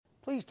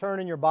Please turn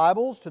in your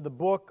Bibles to the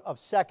book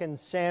of 2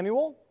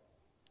 Samuel.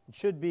 It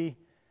should be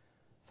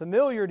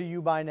familiar to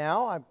you by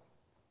now. I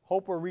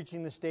hope we're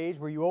reaching the stage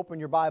where you open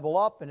your Bible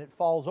up and it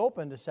falls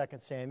open to 2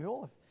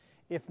 Samuel.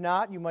 If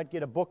not, you might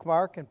get a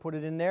bookmark and put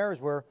it in there,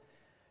 as we're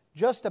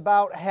just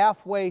about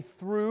halfway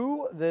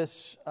through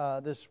this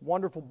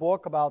wonderful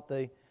book about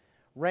the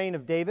reign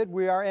of David.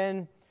 We are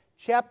in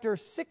chapter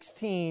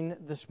 16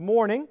 this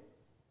morning.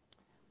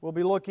 We'll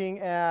be looking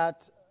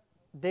at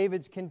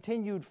David's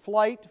continued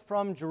flight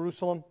from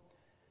Jerusalem.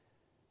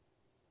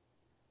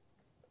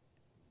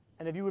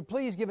 And if you would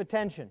please give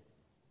attention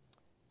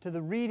to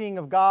the reading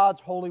of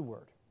God's holy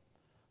word.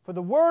 For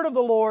the word of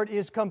the Lord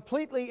is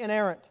completely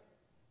inerrant.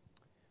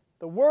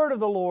 The word of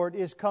the Lord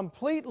is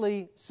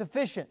completely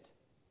sufficient.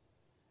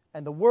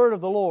 And the word of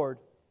the Lord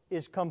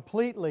is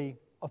completely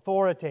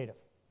authoritative.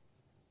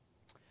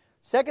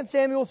 2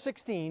 Samuel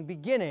 16,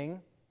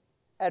 beginning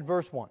at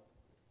verse 1.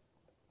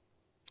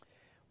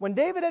 When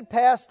David had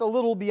passed a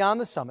little beyond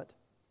the summit,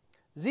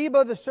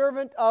 Ziba, the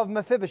servant of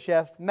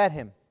Mephibosheth, met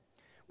him,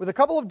 with a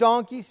couple of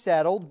donkeys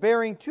saddled,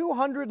 bearing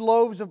 200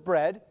 loaves of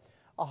bread,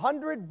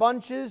 100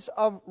 bunches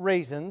of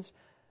raisins,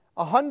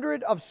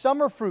 100 of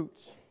summer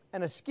fruits,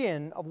 and a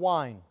skin of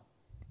wine.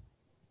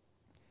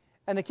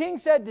 And the king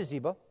said to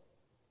Ziba,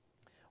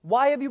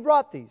 "Why have you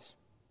brought these?"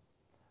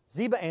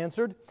 Ziba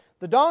answered,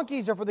 "The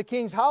donkeys are for the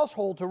king's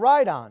household to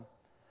ride on,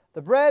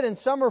 the bread and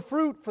summer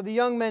fruit for the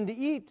young men to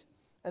eat,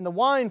 and the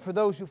wine for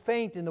those who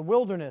faint in the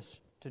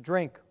wilderness to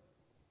drink."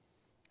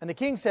 And the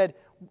king said,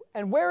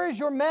 "And where is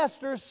your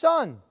master's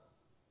son?"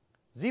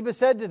 Ziba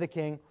said to the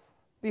king,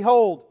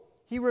 "Behold,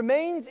 he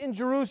remains in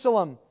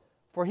Jerusalem,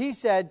 for he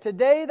said,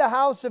 'Today the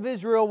house of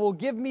Israel will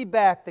give me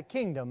back the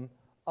kingdom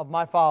of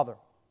my father.'"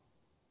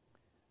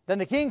 Then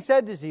the king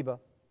said to Ziba,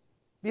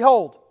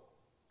 "Behold,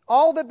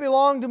 all that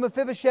belonged to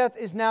Mephibosheth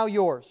is now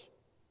yours."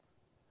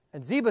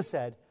 And Ziba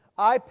said,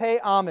 "I pay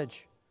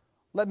homage.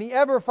 Let me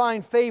ever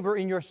find favor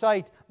in your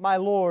sight, my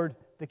lord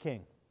the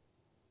king."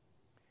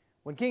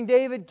 When King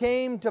David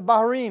came to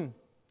Bahurim,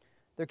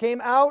 there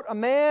came out a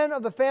man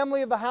of the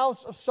family of the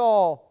house of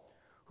Saul,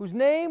 whose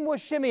name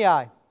was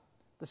Shimei,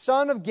 the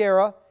son of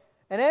Gera,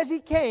 and as he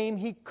came,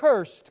 he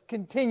cursed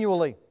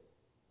continually.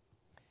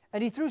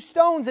 And he threw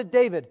stones at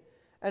David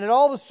and at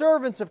all the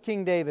servants of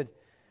King David,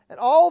 and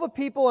all the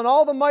people and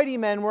all the mighty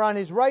men were on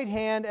his right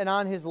hand and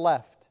on his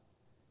left.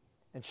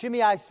 And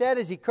Shimei said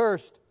as he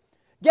cursed,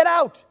 "Get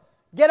out!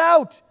 Get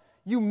out,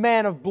 you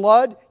man of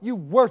blood, you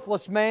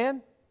worthless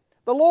man.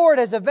 The Lord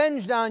has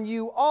avenged on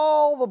you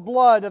all the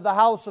blood of the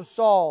house of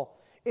Saul,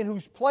 in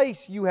whose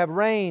place you have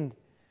reigned.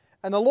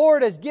 And the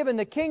Lord has given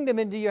the kingdom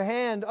into your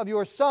hand of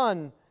your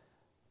son,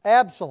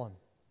 Absalom.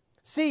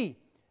 See,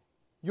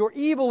 your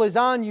evil is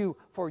on you,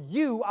 for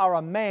you are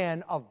a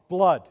man of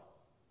blood."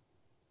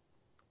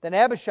 Then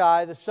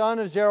Abishai, the son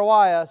of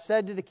Zeruiah,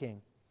 said to the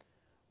king,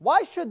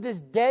 "Why should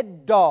this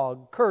dead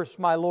dog curse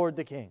my lord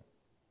the king?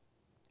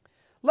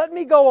 Let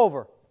me go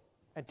over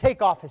and take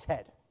off his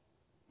head."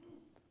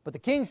 But the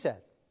king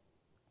said,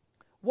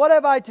 "What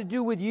have I to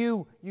do with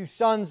you, you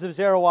sons of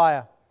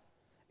Zeruiah?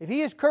 If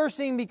he is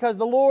cursing because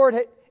the Lord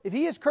has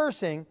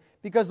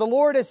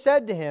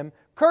said to him,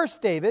 'Curse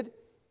David,'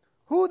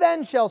 who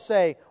then shall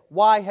say,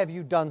 'Why have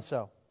you done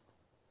so?'"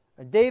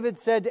 And David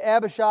said to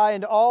Abishai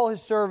and to all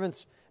his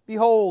servants,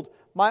 "Behold,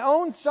 my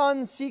own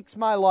son seeks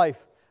my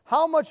life.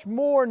 How much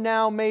more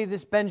now may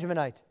this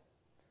Benjaminite?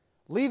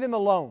 Leave him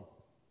alone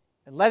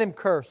and let him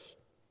curse,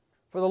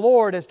 for the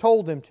Lord has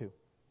told him to.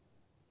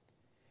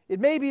 It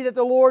may be that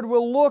the Lord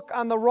will look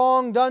on the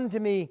wrong done to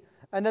me,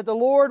 and that the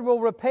Lord will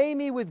repay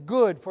me with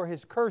good for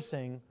his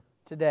cursing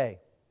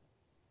today."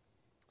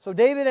 So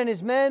David and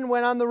his men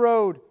went on the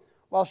road,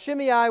 while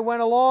Shimei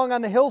went along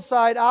on the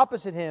hillside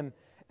opposite him,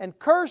 and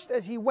cursed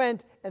as he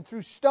went, and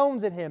threw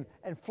stones at him,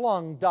 and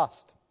flung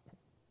dust.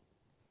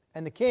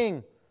 And the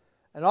king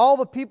and all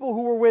the people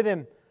who were with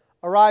him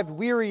arrived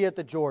weary at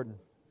the Jordan,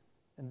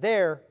 and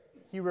there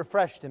he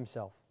refreshed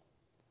himself.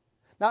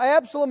 Now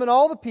Absalom and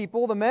all the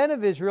people, the men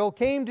of Israel,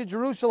 came to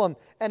Jerusalem,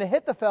 and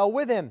Ahithophel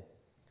with him.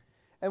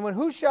 And when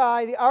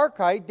Hushai the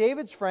Archite,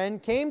 David's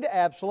friend, came to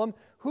Absalom,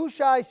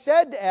 Hushai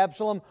said to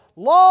Absalom,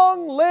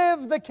 "Long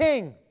live the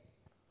king!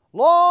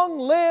 Long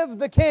live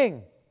the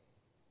king!"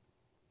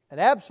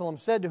 And Absalom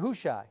said to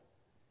Hushai,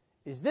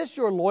 "Is this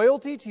your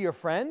loyalty to your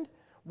friend?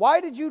 Why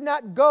did you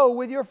not go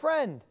with your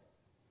friend?"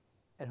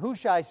 And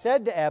Hushai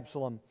said to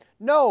Absalom,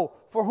 "No,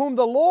 for whom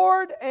the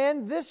Lord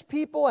and this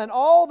people and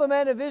all the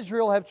men of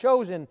Israel have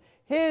chosen,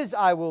 his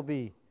I will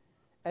be,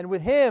 and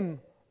with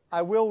him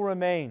I will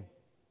remain.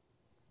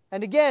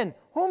 And again,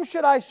 whom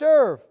should I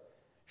serve?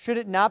 Should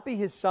it not be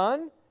his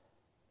son?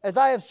 As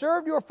I have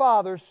served your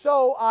father,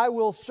 so I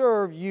will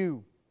serve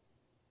you."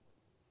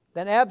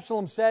 Then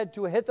Absalom said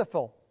to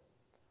Ahithophel,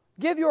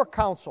 "Give your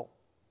counsel.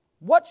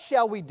 What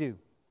shall we do?"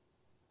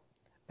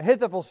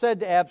 Ahithophel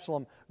said to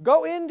Absalom,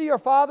 "Go in to your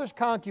father's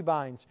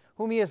concubines,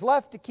 whom he has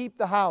left to keep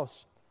the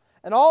house,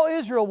 and all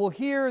Israel will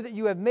hear that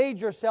you have made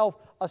yourself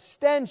a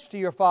stench to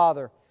your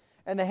father,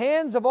 and the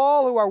hands of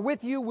all who are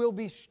with you will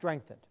be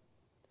strengthened."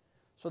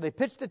 So they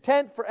pitched a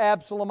tent for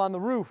Absalom on the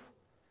roof.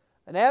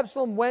 And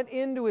Absalom went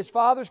into his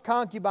father's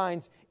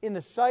concubines in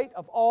the sight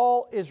of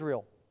all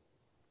Israel.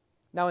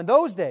 Now in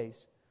those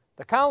days,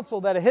 the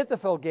counsel that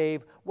Ahithophel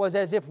gave was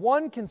as if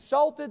one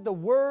consulted the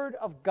word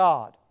of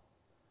God.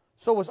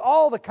 So was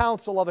all the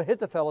counsel of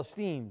Ahithophel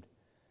esteemed,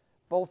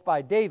 both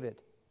by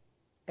David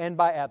and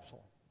by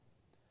Absalom.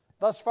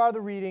 Thus far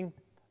the reading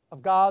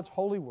of God's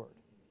holy word.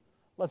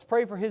 Let's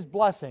pray for His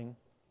blessing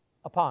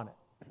upon it.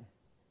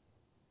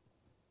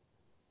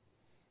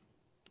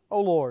 O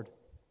Lord,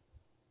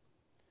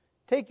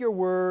 take your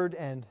word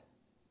and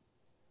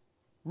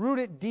root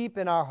it deep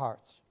in our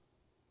hearts.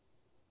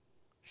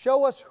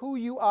 Show us who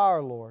you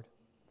are, Lord,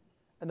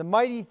 and the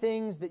mighty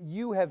things that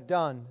you have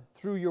done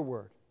through your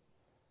word.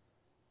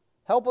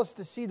 Help us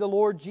to see the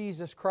Lord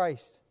Jesus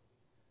Christ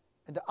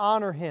and to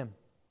honor Him.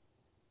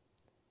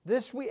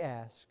 This we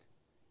ask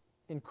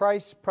in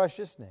Christ's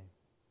precious name.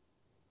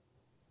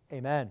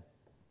 Amen.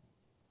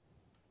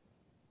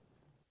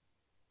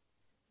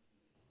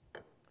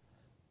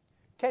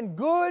 Can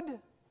good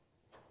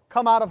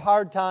come out of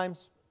hard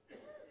times?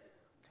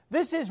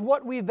 This is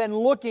what we've been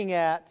looking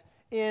at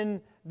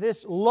in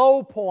this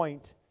low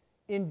point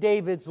in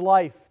David's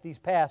life these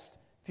past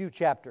few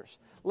chapters.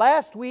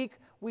 Last week,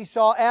 we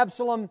saw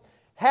Absalom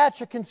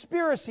hatch a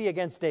conspiracy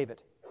against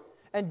David,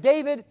 and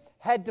David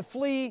had to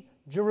flee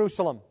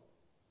Jerusalem.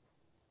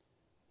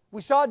 We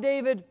saw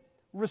David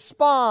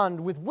respond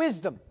with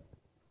wisdom,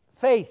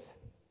 faith,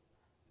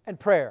 and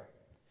prayer.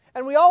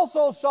 And we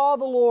also saw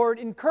the Lord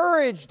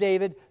encourage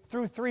David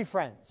through three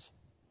friends.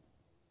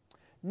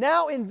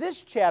 Now in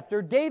this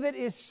chapter, David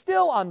is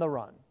still on the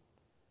run.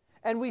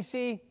 And we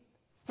see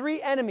three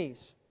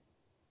enemies: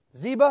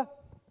 Ziba,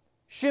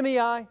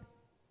 Shimei,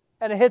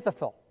 and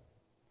Ahithophel.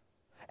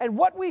 And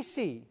what we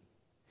see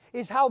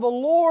is how the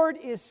Lord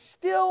is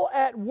still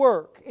at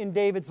work in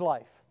David's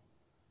life,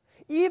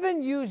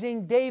 even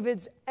using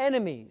David's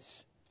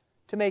enemies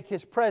to make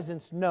His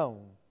presence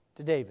known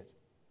to David.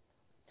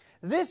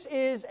 This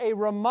is a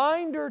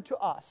reminder to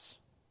us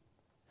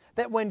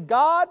that when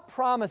God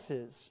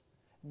promises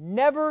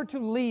never to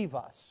leave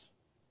us,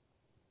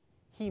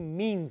 He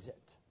means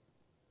it.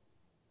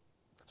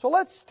 So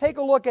let's take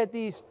a look at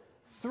these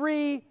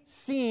three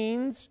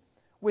scenes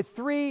with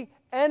three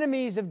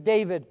enemies of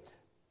David.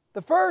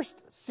 The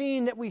first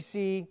scene that we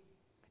see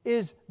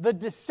is the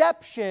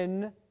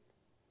deception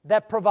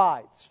that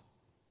provides.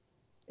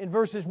 In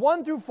verses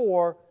 1 through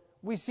 4,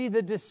 we see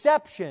the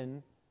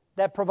deception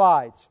that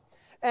provides.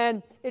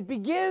 And it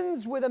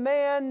begins with a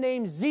man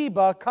named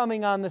Ziba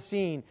coming on the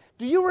scene.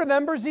 Do you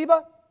remember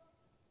Ziba?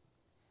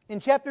 In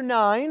chapter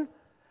 9,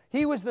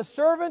 he was the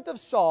servant of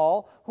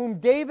Saul whom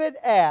David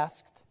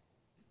asked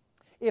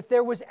if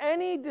there was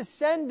any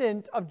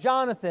descendant of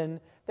Jonathan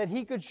that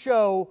he could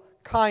show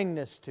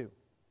kindness to.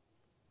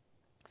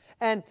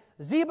 And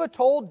Ziba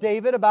told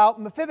David about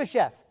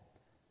Mephibosheth.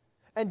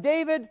 And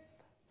David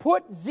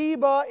put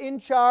Ziba in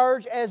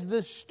charge as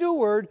the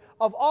steward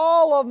of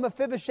all of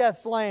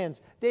Mephibosheth's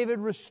lands. David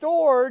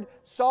restored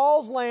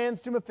Saul's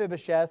lands to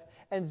Mephibosheth,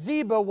 and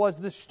Ziba was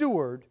the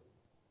steward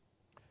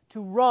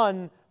to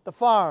run the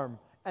farm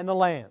and the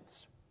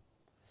lands.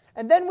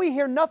 And then we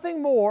hear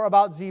nothing more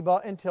about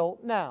Ziba until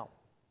now.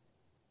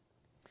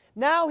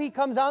 Now he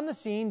comes on the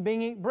scene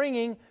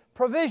bringing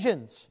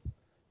provisions,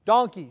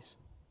 donkeys,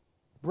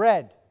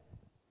 bread,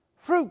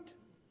 fruit,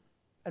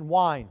 and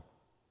wine.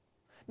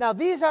 Now,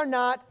 these are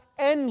not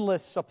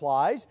endless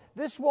supplies.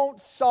 This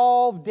won't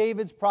solve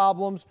David's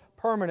problems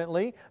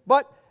permanently,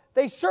 but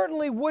they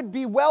certainly would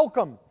be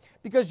welcome,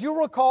 because you'll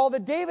recall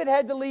that David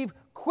had to leave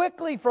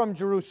quickly from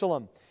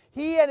Jerusalem.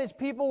 He and his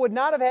people would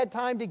not have had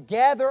time to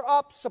gather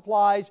up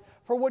supplies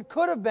for what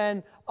could have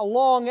been a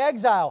long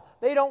exile.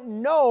 They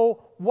don't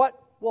know what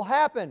will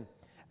happen.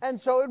 And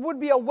so it would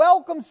be a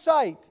welcome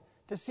sight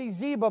to see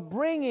Ziba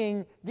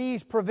bringing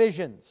these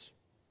provisions.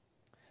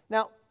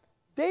 Now,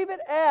 David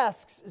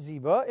asks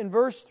Ziba in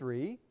verse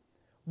 3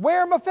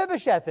 where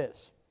Mephibosheth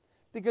is,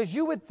 because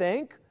you would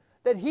think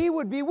that he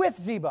would be with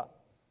Ziba.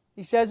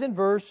 He says in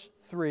verse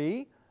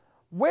 3,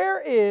 "Where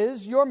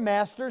is your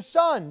master's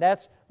son?"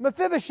 That's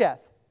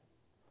Mephibosheth.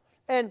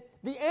 And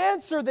the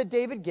answer that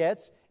David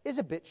gets is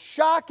a bit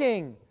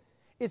shocking.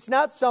 It's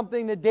not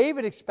something that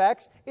David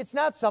expects. It's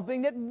not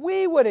something that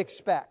we would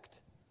expect.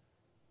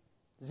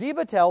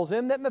 Ziba tells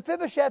him that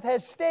Mephibosheth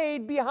has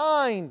stayed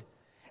behind,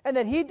 and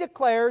that he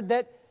declared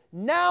that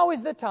now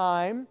is the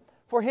time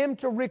for him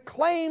to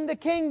reclaim the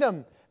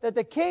kingdom, that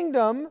the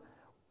kingdom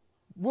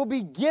will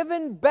be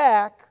given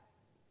back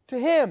to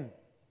him,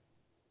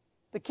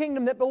 the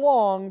kingdom that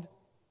belonged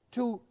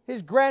to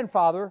his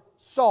grandfather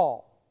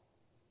Saul.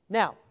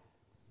 Now,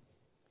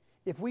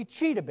 if we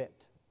cheat a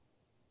bit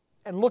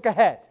and look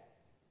ahead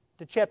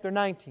to chapter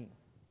 19,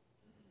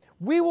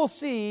 we will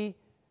see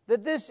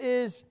that this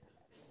is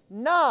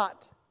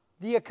not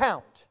the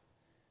account.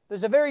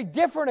 There's a very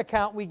different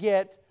account we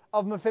get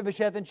of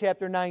Mephibosheth in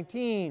chapter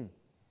 19.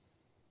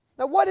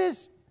 Now, what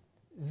is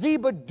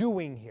Ziba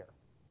doing here?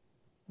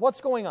 What's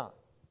going on?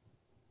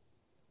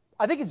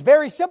 I think it's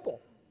very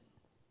simple.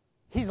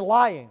 He's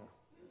lying.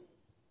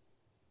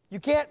 You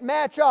can't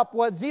match up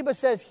what Ziba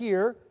says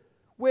here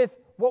with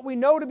what we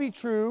know to be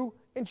true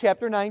in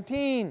chapter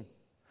 19.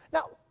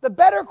 Now, the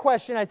better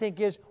question, I think,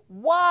 is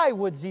why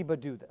would Ziba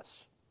do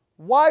this?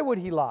 Why would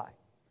he lie?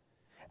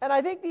 And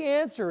I think the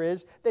answer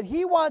is that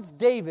he wants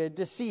David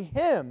to see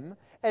him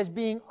as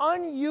being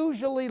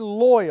unusually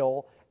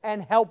loyal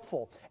and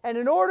helpful. And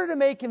in order to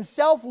make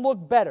himself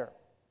look better,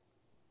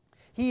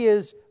 he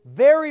is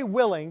very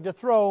willing to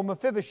throw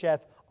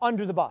Mephibosheth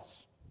under the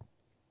bus.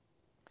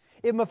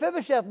 If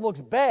Mephibosheth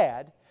looks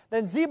bad,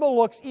 then Ziba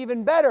looks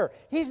even better.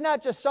 He's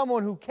not just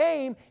someone who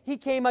came, he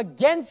came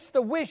against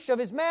the wish of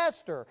his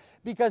master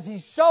because he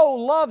so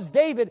loves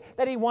David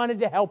that he wanted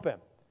to help him.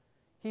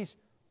 He's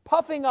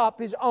puffing up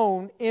his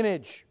own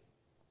image.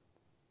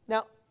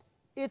 Now,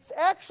 it's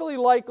actually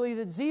likely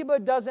that Ziba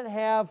doesn't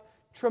have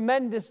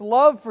tremendous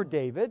love for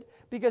David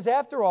because,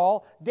 after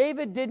all,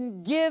 David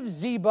didn't give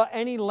Ziba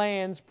any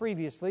lands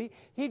previously.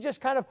 He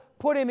just kind of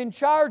put him in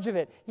charge of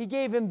it. He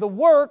gave him the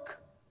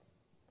work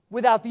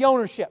without the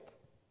ownership.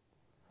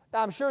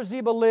 Now, I'm sure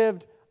Ziba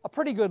lived a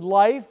pretty good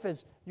life,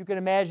 as you can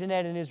imagine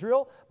that in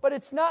Israel, but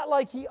it's not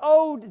like he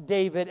owed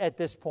David at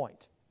this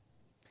point.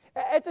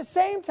 At the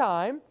same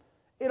time,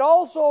 it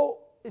also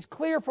is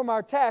clear from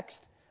our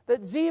text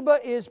that Ziba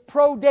is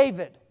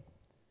pro-David.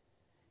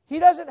 He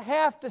doesn't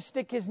have to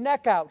stick his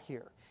neck out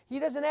here. He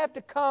doesn't have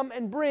to come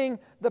and bring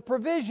the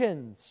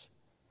provisions.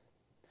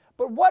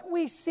 But what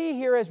we see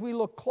here as we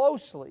look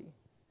closely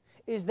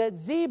is that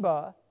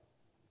Ziba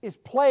is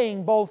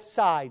playing both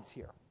sides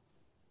here.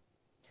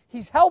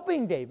 He's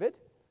helping David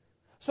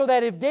so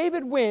that if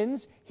David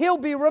wins, he'll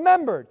be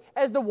remembered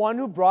as the one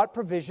who brought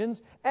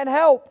provisions and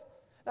help.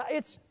 Now,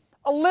 it's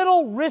a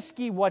little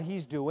risky what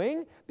he's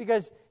doing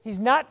because he's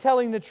not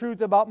telling the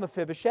truth about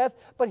Mephibosheth,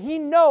 but he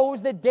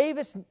knows that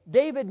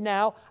David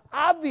now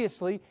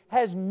obviously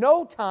has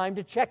no time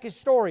to check his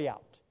story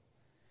out.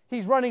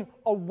 He's running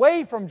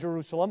away from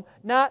Jerusalem,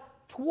 not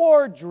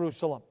toward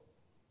Jerusalem.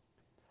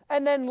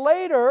 And then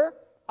later,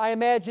 I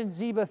imagine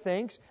Ziba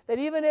thinks that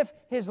even if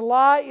his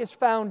lie is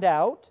found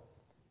out,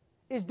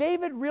 is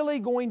David really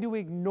going to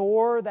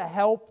ignore the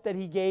help that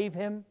he gave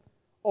him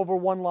over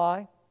one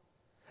lie?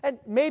 And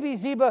maybe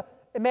Ziba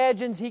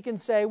imagines he can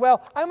say,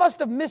 well, I must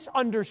have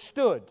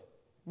misunderstood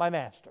my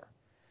master.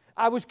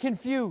 I was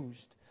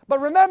confused. But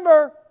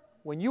remember,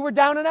 when you were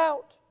down and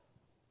out,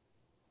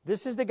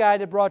 this is the guy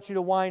that brought you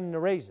to wine and the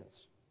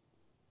raisins.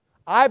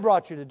 I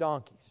brought you to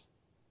donkeys.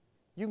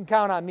 You can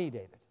count on me,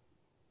 David.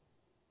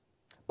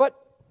 But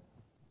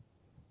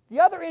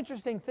the other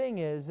interesting thing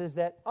is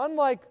that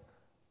unlike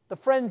the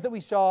friends that we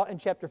saw in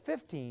chapter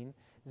 15,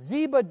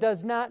 Ziba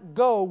does not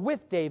go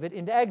with David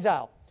into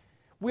exile.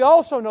 We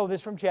also know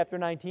this from chapter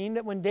 19,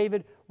 that when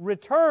David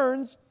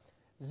returns,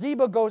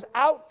 Ziba goes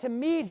out to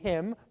meet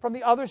him from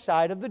the other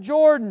side of the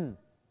Jordan.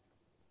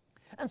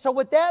 And so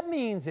what that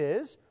means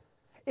is,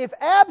 if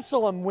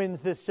Absalom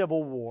wins this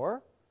civil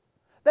war,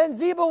 then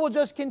Ziba will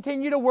just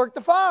continue to work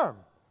the farm.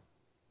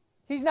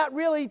 He's not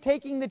really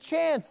taking the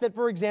chance that,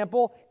 for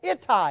example,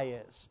 Ittai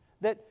is,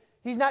 that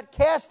he's not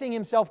casting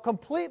himself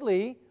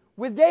completely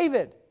with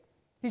David.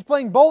 He's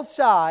playing both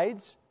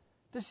sides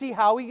to see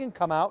how he can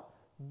come out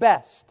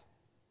best.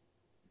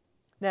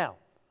 Now,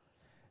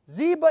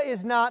 Ziba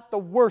is not the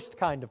worst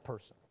kind of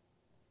person.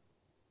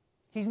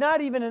 He's not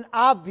even an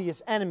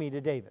obvious enemy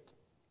to David.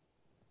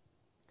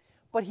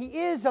 But he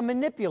is a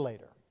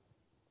manipulator.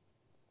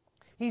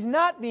 He's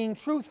not being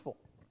truthful.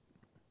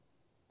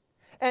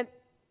 And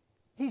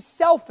he's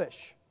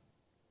selfish.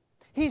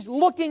 He's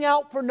looking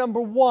out for number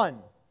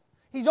one.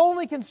 He's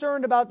only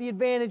concerned about the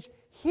advantage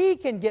he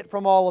can get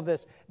from all of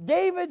this.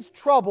 David's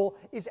trouble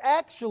is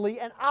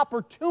actually an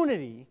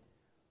opportunity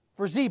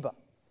for Ziba.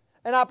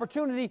 An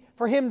opportunity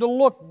for him to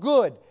look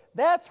good.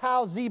 That's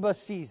how Ziba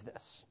sees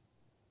this.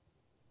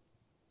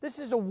 This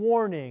is a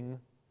warning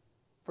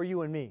for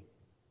you and me.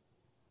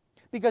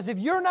 Because if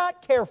you're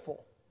not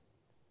careful,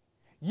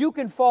 you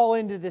can fall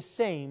into this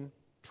same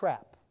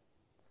trap.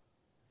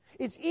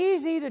 It's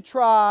easy to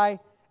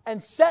try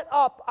and set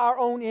up our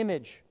own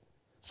image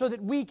so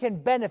that we can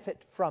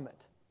benefit from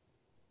it.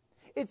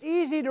 It's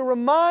easy to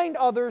remind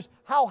others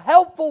how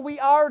helpful we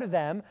are to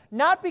them,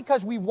 not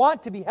because we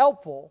want to be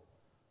helpful,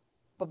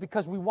 but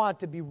because we want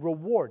to be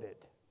rewarded.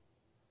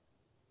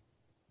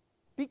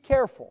 Be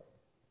careful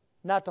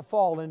not to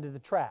fall into the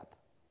trap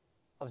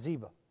of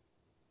Ziba.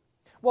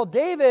 Well,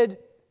 David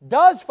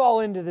does fall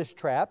into this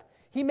trap.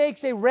 He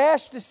makes a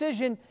rash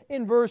decision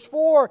in verse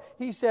 4.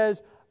 He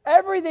says,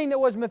 everything that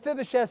was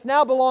Mephibosheth's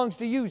now belongs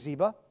to you,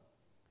 Ziba.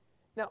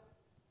 Now,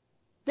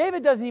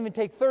 David doesn't even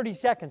take 30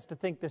 seconds to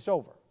think this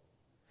over.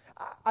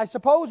 I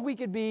suppose we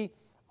could be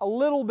a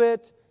little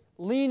bit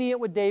lenient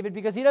with David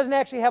because he doesn't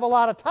actually have a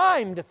lot of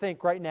time to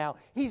think right now.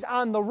 He's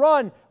on the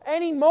run.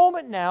 Any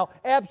moment now,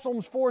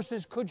 Absalom's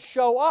forces could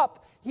show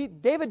up.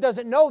 David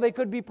doesn't know they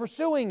could be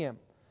pursuing him.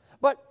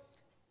 But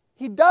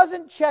he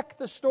doesn't check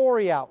the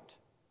story out.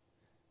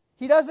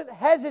 He doesn't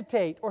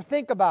hesitate or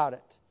think about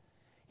it.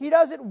 He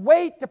doesn't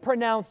wait to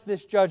pronounce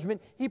this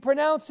judgment. He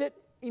pronounces it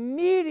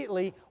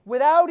immediately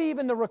without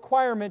even the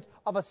requirement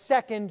of a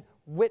second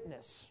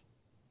witness.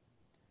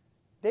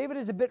 David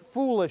is a bit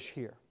foolish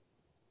here.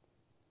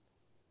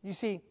 You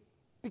see,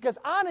 because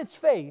on its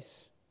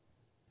face,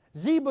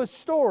 Ziba's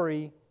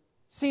story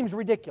seems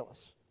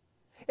ridiculous.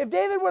 If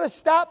David would have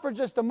stopped for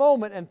just a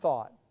moment and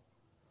thought,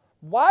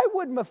 why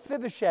would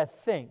Mephibosheth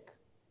think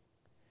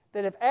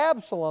that if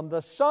Absalom,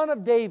 the son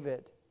of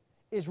David,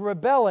 is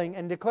rebelling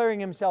and declaring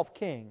himself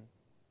king,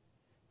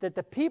 that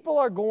the people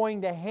are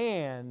going to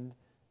hand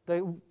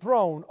the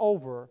throne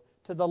over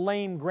to the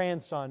lame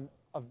grandson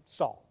of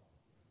Saul?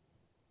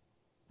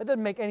 That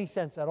doesn't make any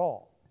sense at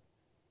all.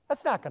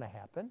 That's not going to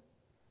happen.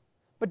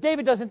 But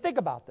David doesn't think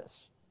about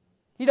this.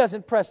 He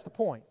doesn't press the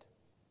point.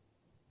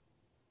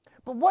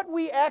 But what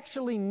we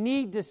actually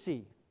need to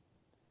see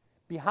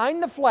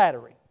behind the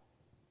flattery,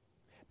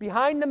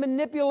 behind the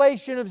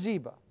manipulation of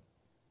Ziba,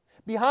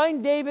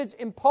 behind David's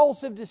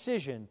impulsive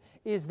decision,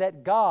 is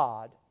that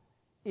God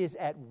is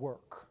at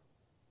work.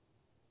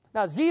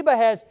 Now, Ziba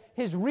has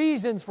his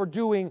reasons for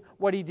doing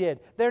what he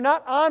did. They're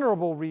not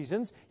honorable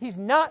reasons. He's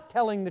not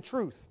telling the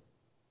truth.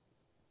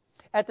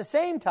 At the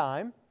same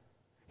time,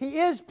 he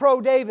is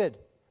pro-David,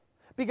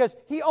 because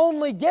he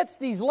only gets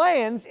these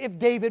lands if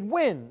David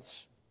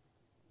wins.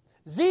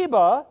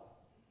 Ziba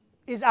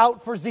is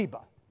out for Ziba.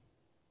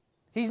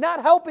 He's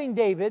not helping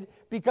David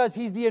because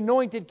he's the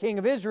anointed king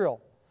of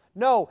Israel.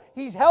 No,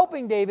 he's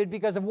helping David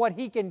because of what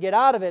he can get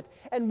out of it.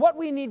 And what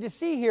we need to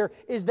see here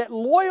is that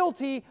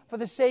loyalty for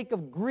the sake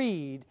of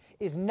greed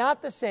is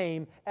not the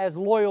same as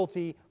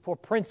loyalty for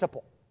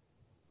principle.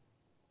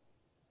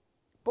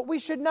 But we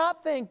should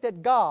not think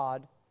that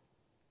God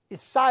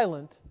is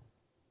silent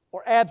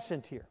or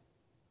absent here.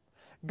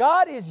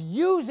 God is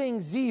using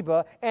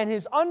Ziba and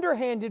his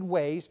underhanded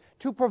ways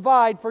to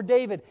provide for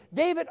David.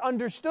 David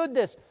understood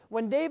this.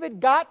 When David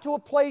got to a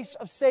place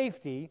of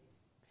safety,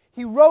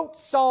 he wrote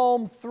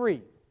Psalm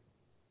 3.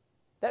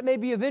 That may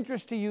be of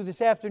interest to you this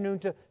afternoon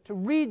to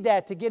read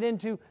that, to get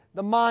into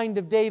the mind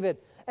of David.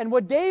 And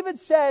what David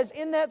says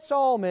in that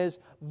psalm is,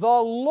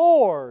 "The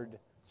Lord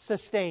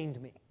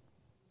sustained me."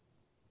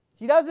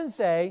 He doesn't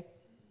say,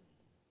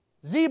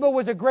 Ziba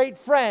was a great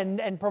friend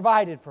and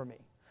provided for me.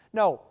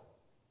 No,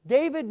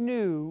 David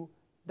knew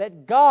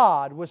that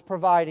God was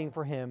providing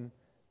for him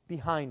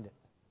behind it.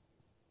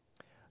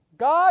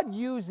 God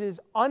uses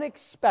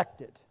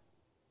unexpected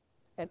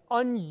and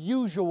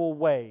unusual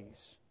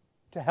ways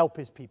to help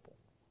His people.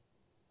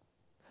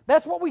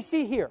 That's what we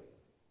see here.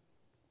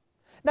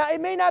 Now, it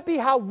may not be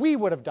how we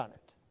would have done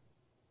it,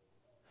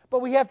 but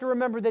we have to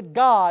remember that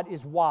God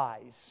is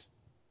wise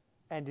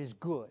and is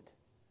good.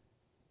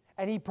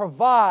 And He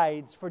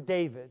provides for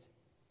David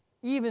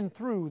even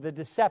through the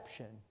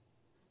deception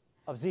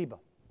of Ziba.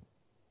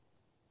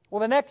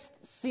 Well, the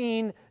next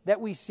scene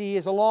that we see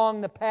is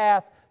along the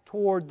path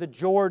toward the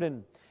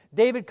Jordan.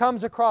 David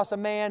comes across a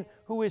man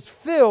who is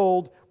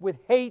filled with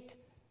hate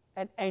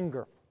and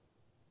anger.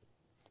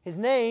 His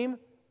name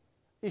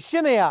is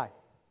Shimei,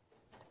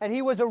 and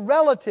he was a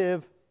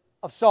relative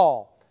of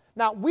Saul.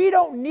 Now, we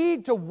don't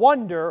need to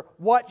wonder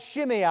what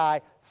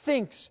Shimei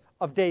thinks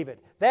of David.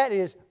 That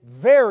is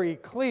very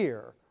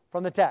clear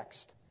from the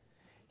text.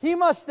 He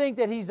must think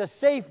that he's a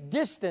safe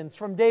distance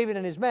from David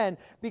and his men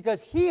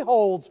because he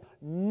holds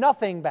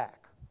nothing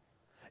back.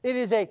 It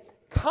is a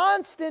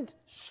constant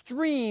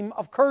stream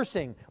of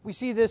cursing. We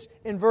see this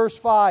in verse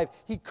 5.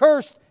 He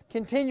cursed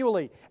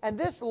continually. And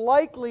this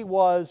likely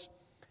was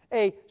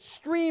a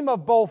stream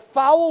of both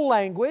foul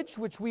language,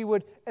 which we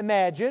would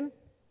imagine,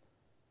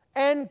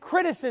 and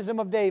criticism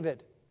of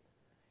David.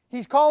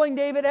 He's calling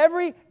David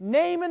every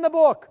name in the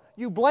book.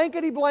 You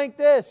blankety blank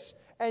this,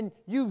 and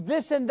you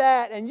this and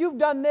that, and you've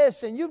done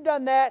this, and you've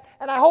done that,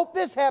 and I hope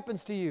this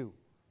happens to you.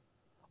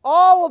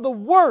 All of the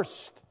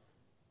worst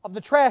of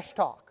the trash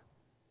talk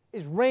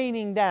is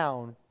raining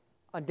down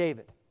on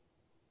David.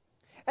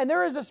 And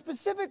there is a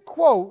specific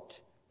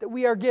quote that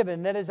we are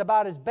given that is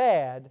about as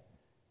bad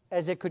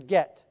as it could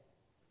get.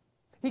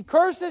 He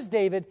curses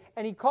David,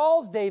 and he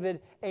calls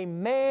David a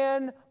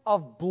man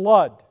of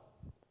blood,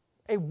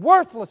 a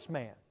worthless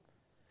man.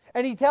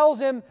 And he tells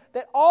him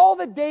that all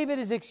that David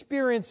is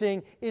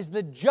experiencing is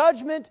the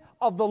judgment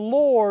of the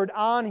Lord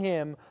on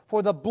him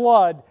for the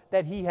blood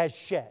that he has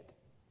shed.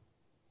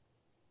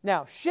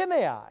 Now,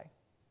 Shimei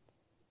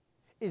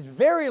is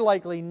very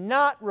likely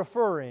not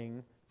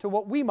referring to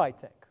what we might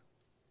think.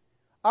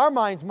 Our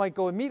minds might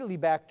go immediately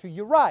back to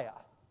Uriah.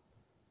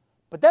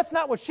 But that's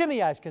not what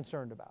Shimei is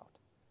concerned about.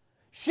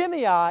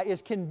 Shimei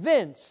is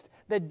convinced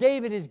that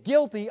David is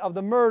guilty of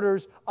the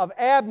murders of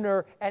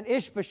Abner and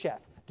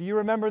Ishbosheth. Do you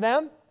remember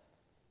them?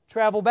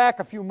 Travel back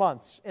a few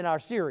months in our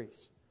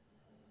series.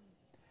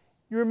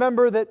 You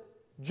remember that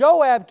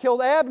Joab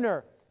killed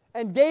Abner,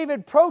 and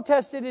David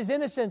protested his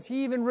innocence.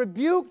 He even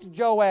rebuked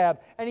Joab,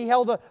 and he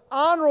held an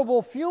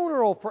honorable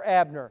funeral for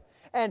Abner.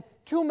 And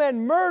 2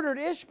 men murdered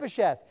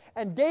Ishbosheth,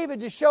 and David,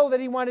 to show that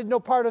he wanted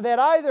no part of that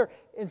either,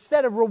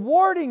 instead of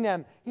rewarding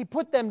them, he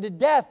put them to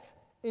death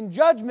in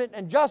judgment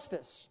and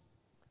justice.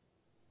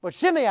 But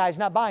Shimei is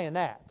not buying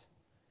that.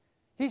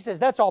 He says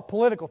that's all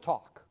political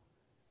talk.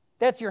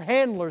 That's your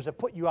handlers that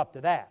put you up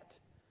to that.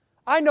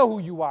 I know who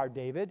you are,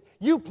 David.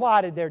 You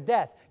plotted their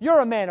death. You're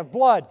a man of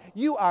blood.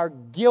 You are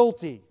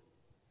guilty.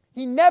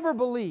 He never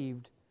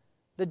believed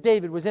that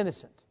David was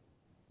innocent.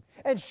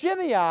 And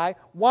Shimei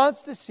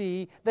wants to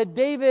see that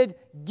David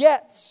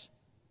gets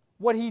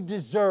what he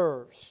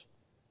deserves.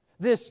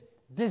 This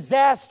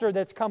disaster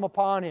that's come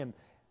upon him.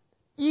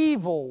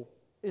 Evil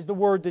is the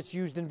word that's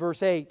used in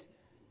verse 8.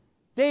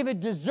 David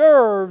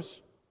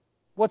deserves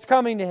what's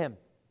coming to him.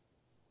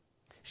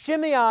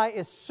 Shimei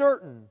is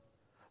certain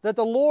that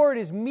the Lord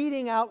is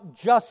meting out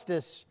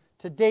justice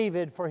to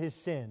David for his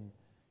sin,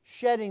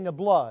 shedding the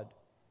blood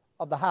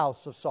of the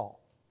house of Saul.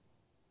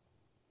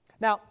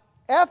 Now,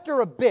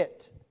 after a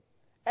bit,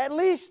 at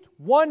least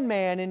one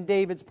man in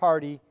David's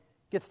party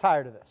gets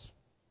tired of this.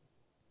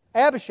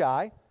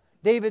 Abishai,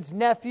 David's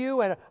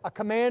nephew and a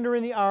commander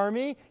in the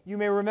army, you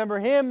may remember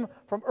him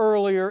from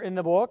earlier in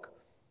the book,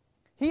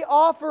 he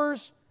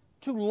offers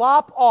to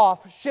lop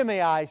off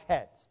Shimei's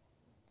head.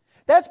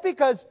 That's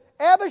because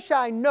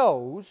Abishai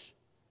knows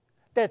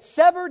that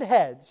severed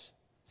heads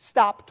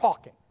stop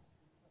talking.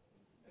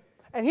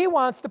 And he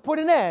wants to put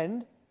an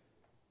end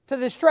to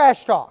this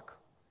trash talk.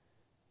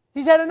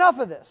 He's had enough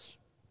of this.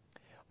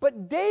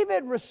 But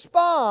David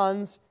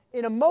responds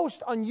in a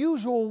most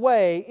unusual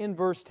way in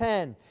verse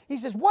 10. He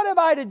says, "What have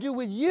I to do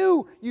with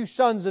you, you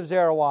sons of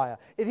Zeruiah?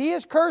 If he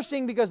is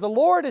cursing because the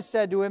Lord has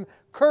said to him,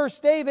 'Curse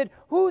David,'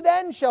 who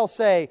then shall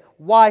say,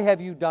 'Why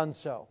have you done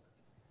so?'"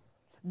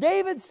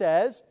 David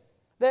says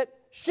that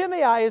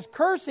Shimei is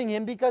cursing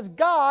him because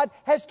God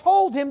has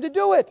told him to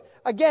do it.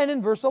 Again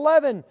in verse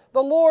 11,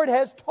 the Lord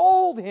has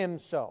told him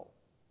so.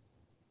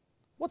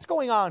 What's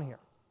going on here?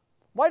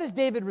 Why does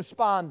David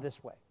respond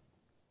this way?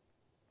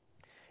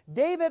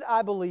 David,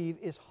 I believe,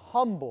 is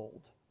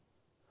humbled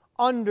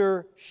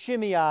under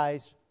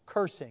Shimei's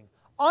cursing,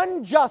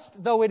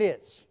 unjust though it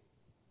is.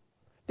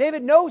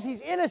 David knows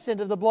he's innocent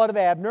of the blood of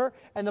Abner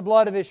and the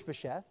blood of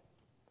Ishbosheth,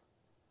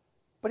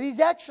 but he's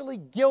actually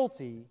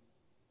guilty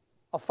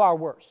of far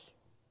worse.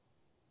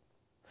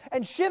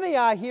 And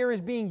Shimei here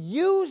is being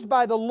used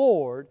by the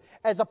Lord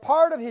as a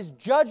part of his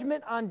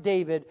judgment on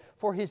David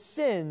for his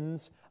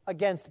sins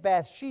against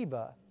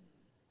Bathsheba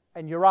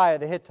and Uriah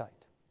the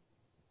Hittite.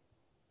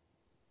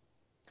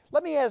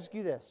 Let me ask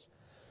you this.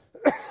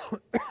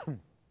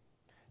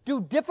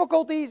 Do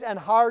difficulties and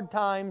hard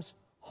times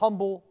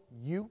humble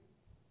you?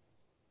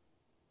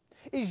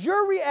 Is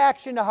your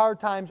reaction to hard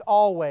times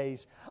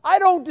always, "I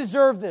don't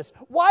deserve this.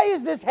 Why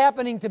is this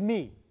happening to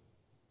me?"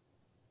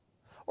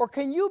 Or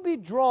can you be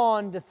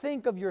drawn to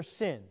think of your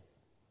sin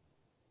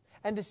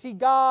and to see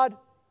God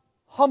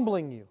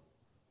humbling you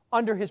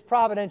under His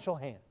providential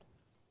hand?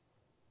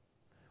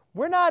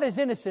 We're not as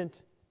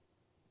innocent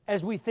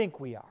as we think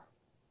we are.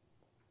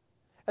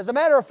 As a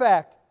matter of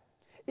fact,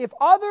 if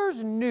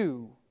others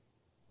knew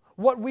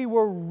what we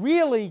were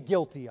really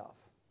guilty of,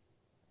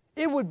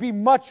 it would be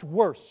much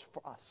worse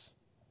for us.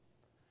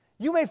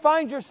 You may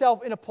find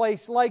yourself in a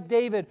place like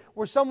David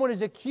where someone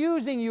is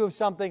accusing you of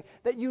something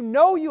that you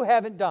know you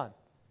haven't done,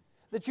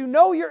 that you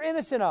know you're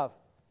innocent of.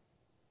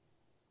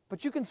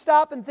 But you can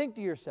stop and think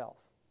to yourself,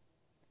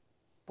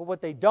 but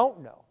what they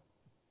don't know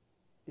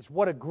is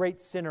what a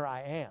great sinner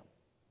I am.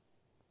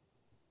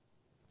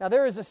 Now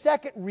there is a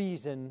second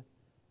reason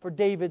for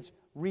David's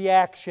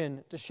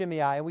reaction to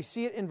Shimei, and we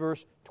see it in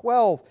verse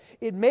 12.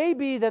 "It may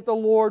be that the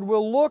Lord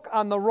will look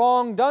on the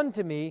wrong done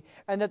to me,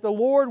 and that the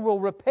Lord will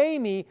repay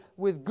me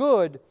with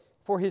good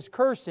for his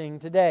cursing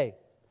today."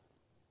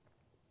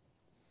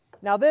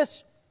 Now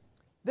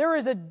there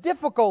is a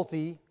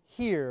difficulty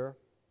here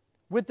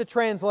with the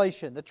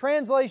translation. The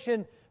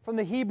translation from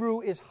the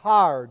Hebrew is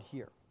hard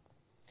here.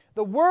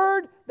 The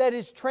word that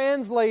is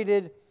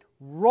translated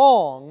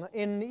wrong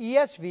in the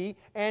ESV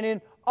and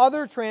in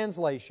other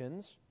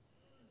translations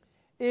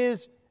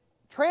is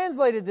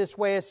translated this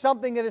way as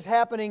something that is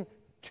happening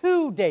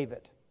to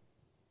David.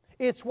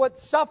 It's what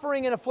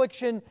suffering and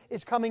affliction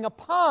is coming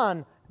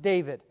upon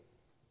David.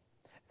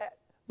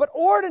 But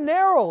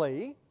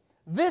ordinarily,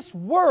 this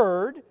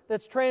word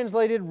that's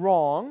translated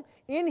wrong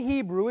in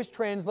Hebrew is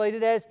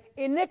translated as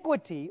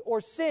iniquity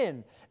or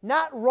sin.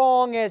 Not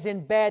wrong as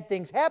in bad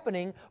things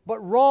happening, but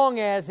wrong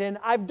as in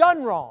I've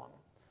done wrong.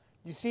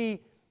 You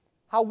see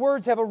how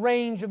words have a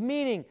range of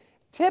meaning.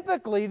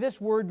 Typically, this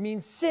word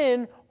means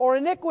sin or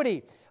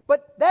iniquity.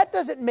 But that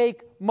doesn't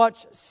make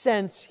much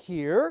sense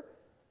here,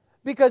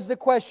 because the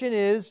question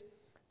is,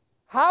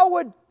 how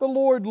would the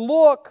Lord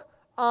look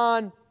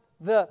on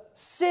the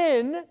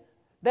sin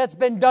that's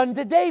been done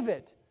to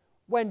David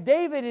when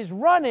David is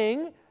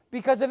running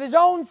because of his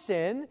own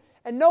sin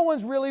and no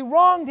one's really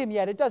wronged him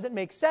yet? It doesn't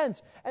make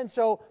sense. And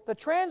so the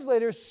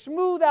translators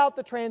smooth out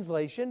the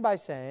translation by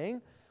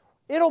saying,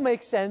 it'll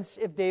make sense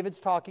if David's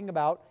talking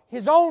about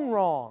his own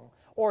wrong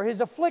or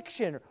his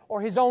affliction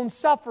or his own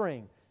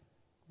suffering.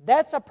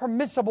 That's a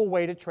permissible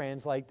way to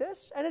translate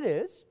this, and it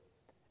is,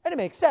 and it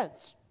makes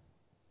sense.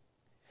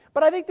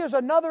 But I think there's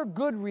another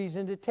good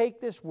reason to take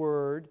this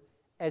word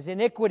as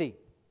iniquity.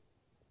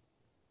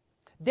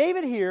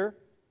 David here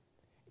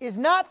is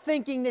not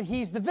thinking that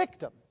he's the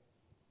victim.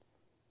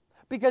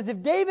 Because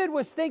if David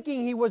was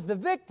thinking he was the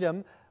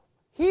victim,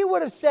 he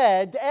would have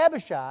said to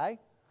Abishai,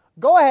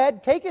 go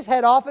ahead, take his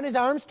head off and his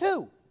arms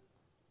too.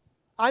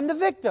 I'm the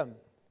victim.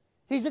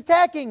 He's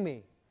attacking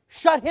me.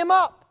 Shut him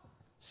up.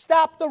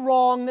 Stop the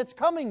wrong that's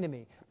coming to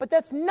me. But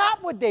that's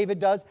not what David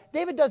does.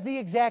 David does the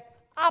exact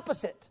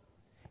opposite.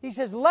 He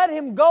says, let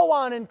him go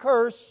on and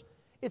curse.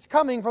 It's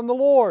coming from the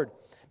Lord.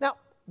 Now,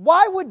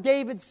 why would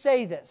David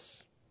say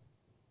this?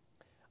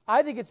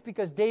 I think it's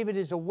because David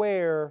is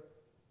aware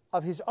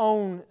of his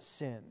own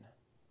sin.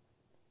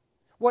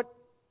 What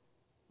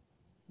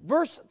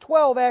verse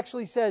 12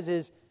 actually says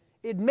is,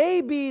 it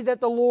may be that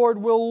the Lord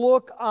will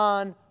look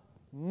on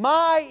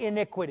my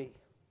iniquity,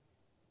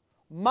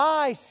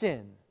 my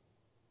sin,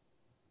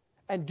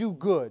 and do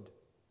good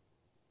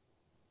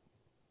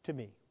to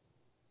me.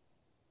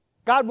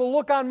 God will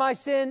look on my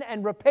sin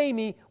and repay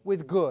me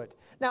with good.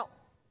 Now,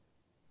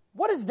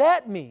 what does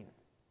that mean?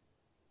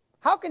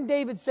 How can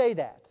David say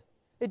that?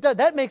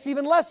 That makes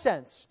even less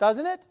sense,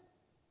 doesn't it?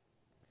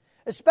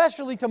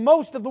 Especially to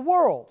most of the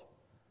world.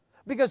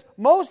 Because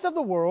most of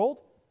the world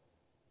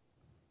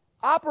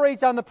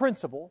operates on the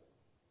principle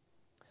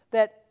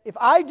that if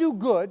I do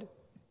good,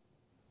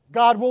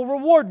 God will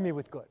reward me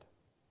with good.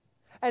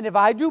 And if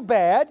I do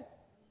bad,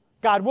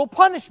 God will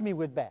punish me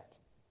with bad.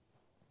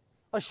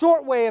 A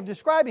short way of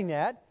describing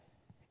that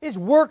is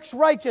works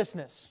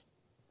righteousness.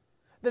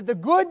 That the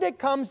good that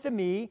comes to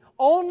me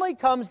only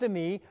comes to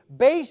me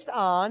based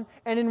on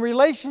and in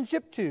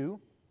relationship to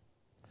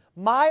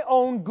my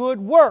own good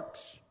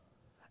works.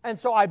 And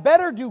so I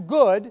better do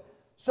good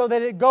so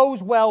that it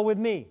goes well with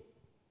me.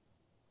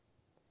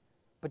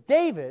 But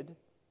David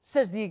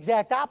says the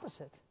exact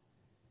opposite.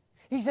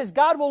 He says,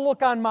 God will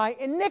look on my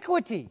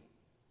iniquity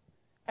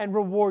and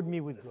reward me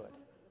with good.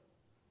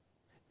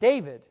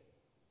 David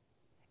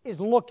is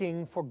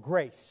looking for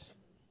grace.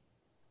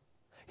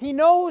 He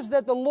knows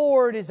that the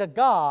Lord is a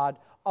God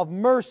of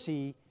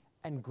mercy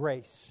and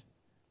grace.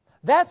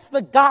 That's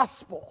the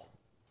gospel.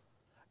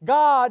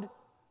 God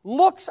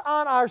looks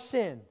on our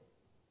sin,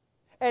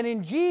 and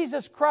in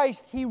Jesus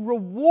Christ, He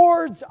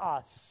rewards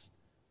us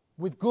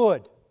with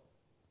good.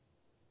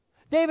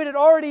 David had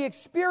already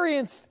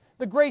experienced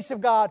the grace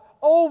of God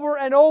over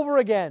and over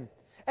again,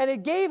 and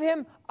it gave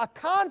him a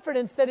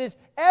confidence that is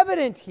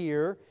evident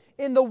here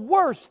in the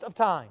worst of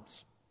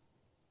times.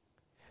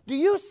 Do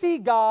you see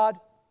God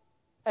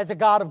as a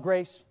God of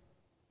grace?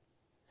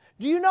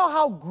 Do you know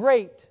how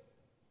great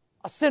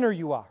a sinner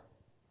you are?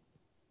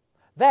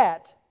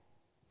 That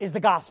is the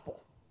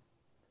gospel.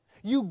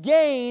 You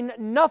gain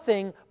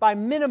nothing by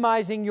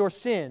minimizing your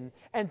sin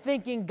and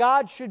thinking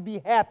God should be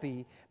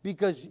happy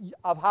because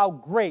of how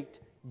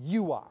great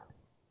you are.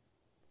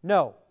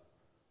 No.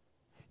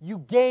 You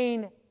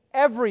gain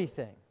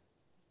everything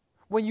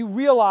when you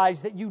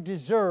realize that you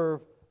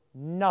deserve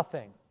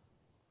nothing.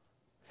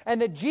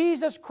 And that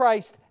Jesus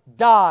Christ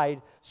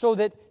died so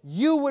that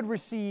you would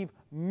receive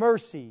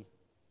mercy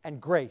and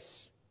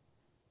grace.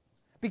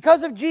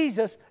 Because of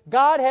Jesus,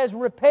 God has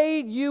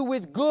repaid you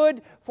with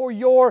good for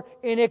your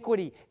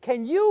iniquity.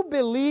 Can you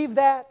believe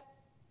that?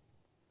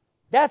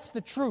 That's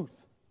the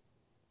truth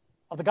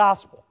of the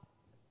gospel.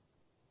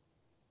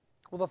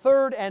 Well, the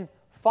third and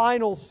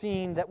final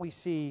scene that we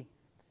see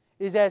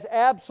is as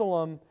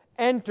Absalom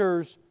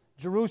enters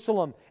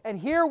Jerusalem. And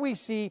here we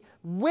see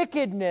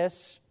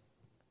wickedness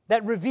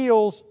that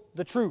reveals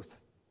the truth.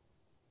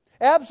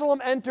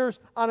 Absalom enters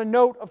on a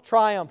note of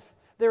triumph.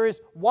 There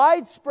is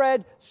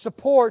widespread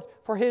support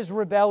for his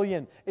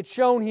rebellion. It's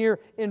shown here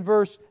in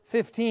verse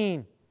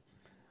 15.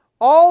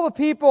 All the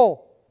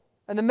people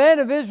and the men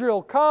of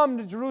Israel come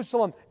to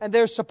Jerusalem, and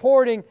they're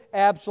supporting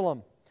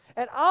Absalom.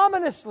 And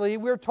ominously,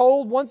 we're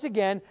told once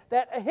again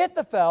that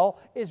Ahithophel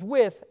is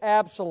with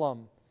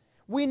Absalom.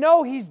 We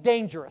know he's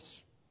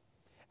dangerous.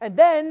 And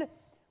then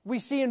we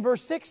see in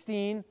verse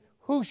 16,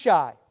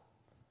 Hushai.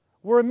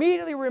 We're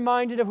immediately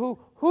reminded of who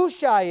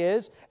Hushai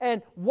is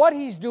and what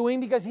he's doing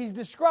because he's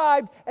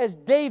described as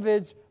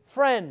David's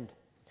friend.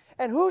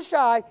 And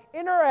Hushai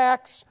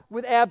interacts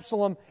with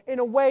Absalom in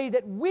a way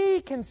that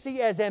we can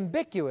see as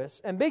ambiguous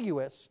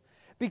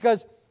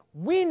because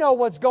we know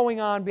what's going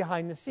on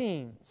behind the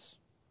scenes.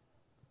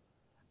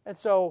 And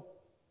so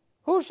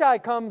Hushai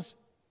comes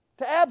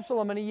to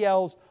Absalom and he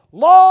yells,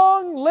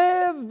 "Long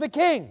live the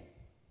king!"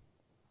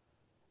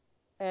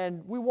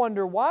 And we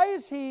wonder, why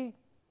is he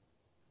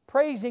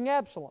praising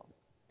Absalom?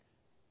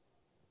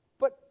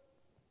 But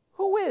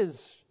who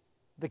is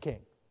the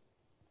king?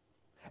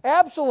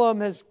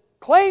 Absalom has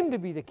claimed to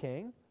be the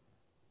king,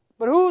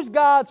 but who's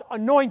God's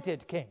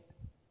anointed king?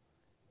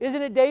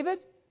 Isn't it David?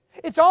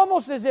 It's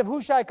almost as if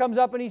Hushai comes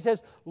up and he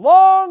says,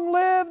 "Long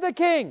live the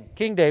king,"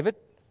 King David.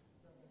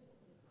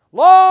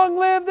 "Long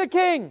live the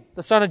king,"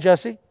 the son of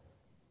Jesse.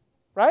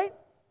 Right?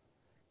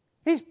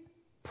 He's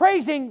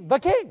praising the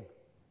king.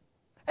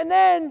 And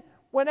then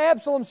when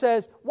Absalom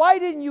says, "Why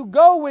didn't you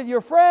go with your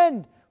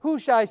friend?"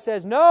 Hushai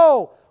says,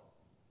 "No,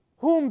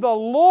 whom the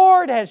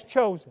Lord has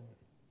chosen,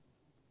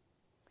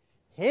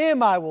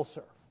 him I will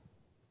serve."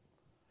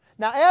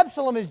 Now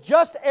Absalom is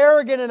just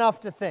arrogant enough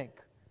to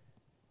think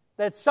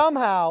that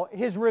somehow in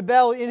his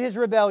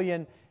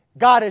rebellion,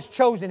 God has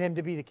chosen him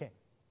to be the king.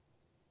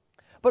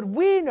 But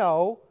we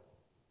know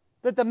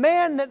that the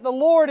man that the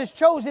Lord has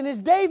chosen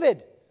is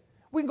David.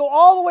 We can go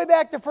all the way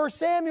back to 1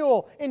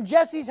 Samuel. In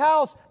Jesse's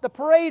house, the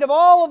parade of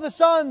all of the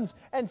sons,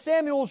 and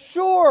Samuel's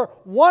sure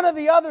one of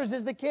the others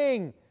is the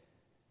king.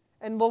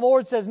 And the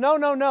Lord says,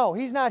 no,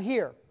 he's not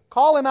here.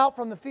 Call him out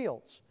from the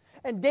fields.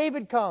 And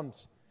David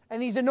comes,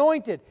 and he's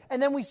anointed.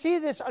 And then we see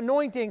this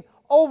anointing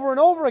over and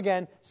over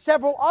again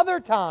several other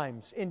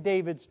times in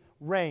David's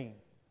reign.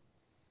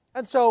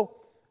 And so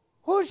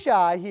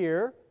Hushai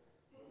here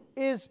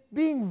is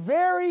being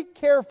very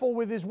careful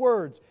with his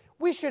words.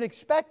 We should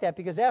expect that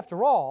because,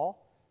 after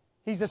all,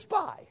 he's a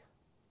spy.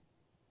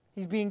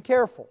 He's being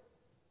careful.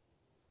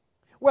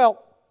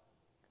 Well,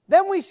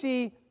 then we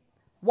see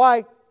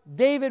why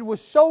David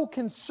was so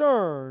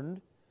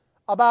concerned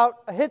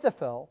about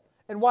Ahithophel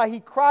and why he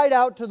cried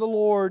out to the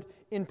Lord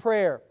in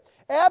prayer.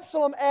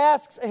 Absalom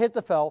asks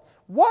Ahithophel,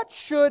 "What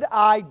should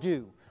I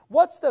do?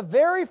 What's the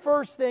very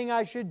first thing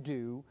I should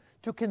do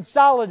to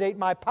consolidate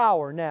my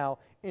power now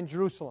in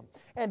Jerusalem?"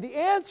 And the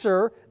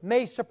answer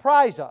may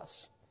surprise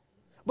us,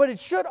 but it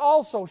should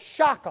also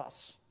shock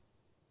us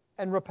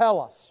and repel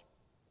us.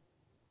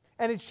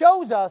 And it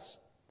shows us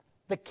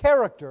the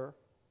character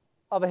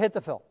of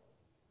Ahithophel.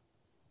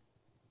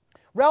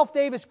 Ralph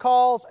Davis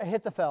calls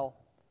Ahithophel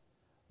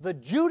the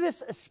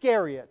Judas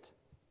Iscariot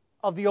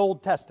of the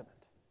Old Testament.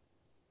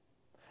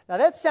 Now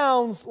that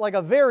sounds like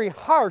a very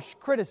harsh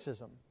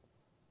criticism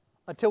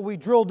until we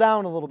drill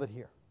down a little bit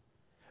here.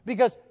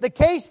 Because the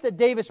case that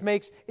Davis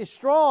makes is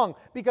strong,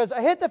 because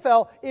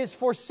Ahithophel is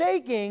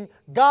forsaking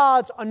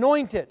God's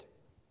anointed.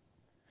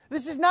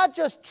 This is not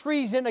just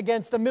treason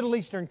against a Middle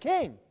Eastern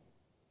king.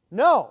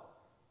 No.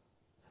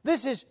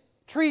 This is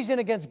treason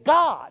against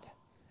God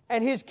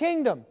and His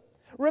kingdom.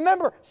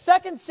 Remember,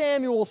 2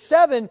 Samuel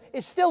 7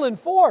 is still in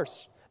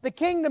force. The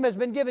kingdom has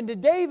been given to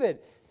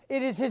David.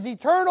 It is his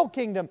eternal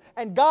kingdom,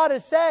 and God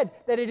has said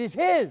that it is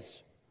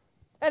his.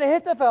 And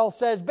Ahithophel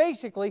says,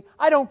 basically,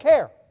 I don't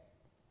care.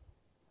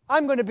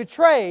 I'm going to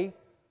betray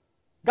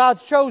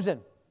God's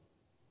chosen.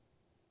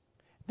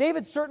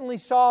 David certainly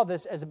saw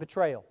this as a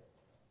betrayal.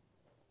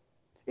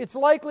 It's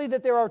likely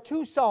that there are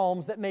 2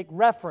 psalms that make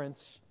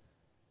reference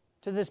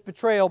to this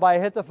betrayal by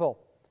Ahithophel.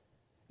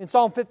 In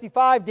Psalm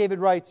 55, David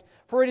writes,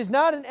 "For it is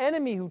not an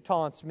enemy who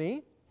taunts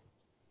me,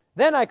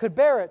 then I could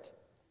bear it.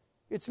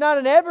 It's not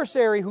an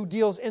adversary who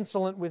deals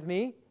insolent with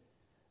me,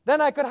 then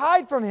I could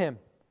hide from him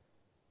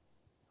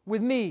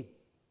with me.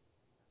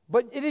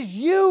 But it is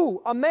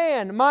you, a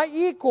man, my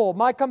equal,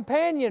 my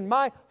companion,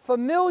 my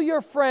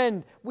familiar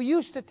friend. We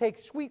used to take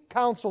sweet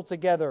counsel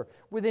together.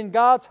 Within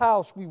God's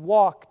house we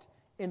walked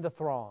in the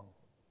throng."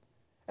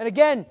 And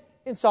again,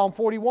 in Psalm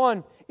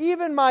 41,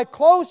 "Even my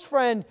close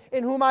friend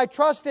in whom I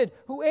trusted,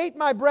 who ate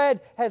my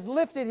bread, has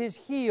lifted his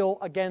heel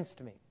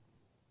against me."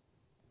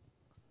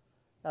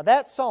 Now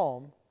that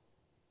psalm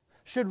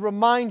should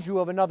remind you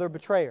of another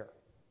betrayer.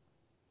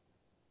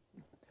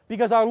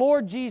 Because our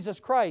Lord Jesus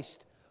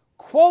Christ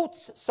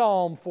quotes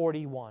Psalm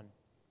 41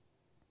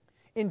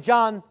 in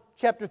John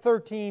chapter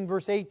 13,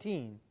 verse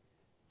 18,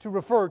 to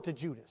refer to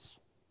Judas.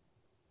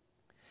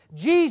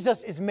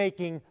 Jesus is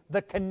making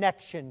the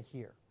connection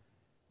here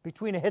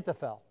between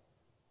Ahithophel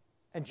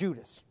and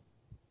Judas.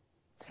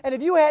 And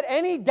if you had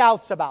any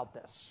doubts about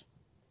this,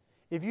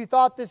 if you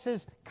thought this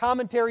is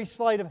commentary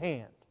sleight of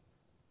hand,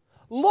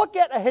 look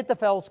at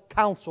Ahithophel's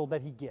counsel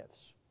that he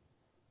gives.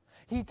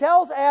 He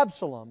tells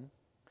Absalom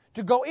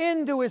to go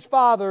into his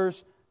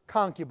father's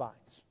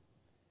concubines.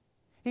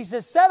 He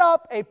says, set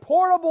up a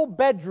portable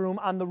bedroom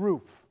on the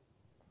roof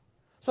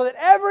so that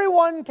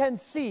everyone can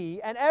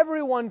see and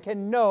everyone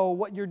can know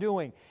what you're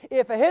doing.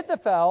 If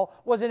Ahithophel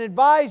was an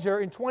advisor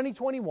in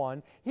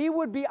 2021, he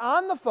would be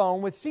on the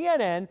phone with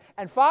CNN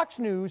and Fox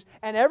News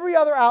and every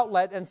other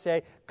outlet and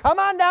say, "Come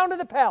on down to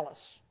the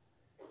palace.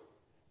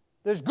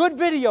 There's good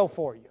video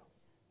for you."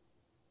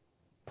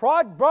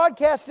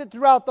 Broadcast it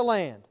throughout the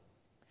land.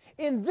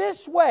 In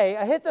this way,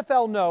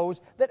 Ahithophel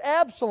knows that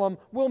Absalom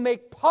will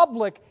make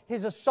public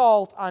his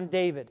assault on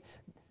David.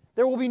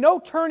 There will be no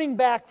turning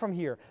back from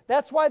here.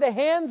 That's why the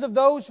hands of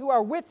those who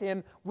are with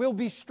him will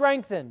be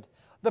strengthened.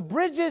 The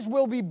bridges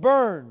will be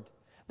burned.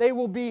 They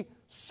will be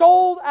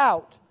sold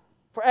out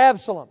for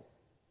Absalom.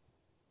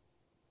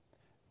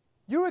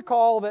 You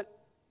recall that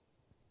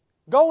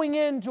going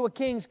into a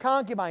king's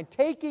concubine,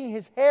 taking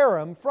his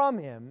harem from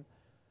him,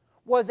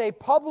 was a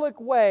public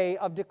way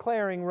of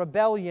declaring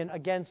rebellion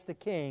against the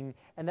king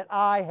and that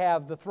I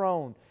have the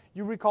throne.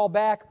 You recall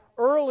back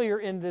earlier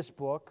in this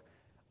book,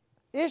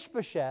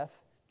 Ishbosheth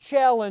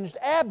challenged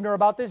Abner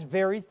about this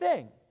very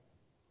thing.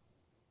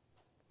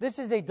 This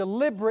is a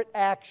deliberate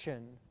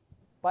action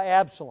by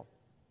Absalom.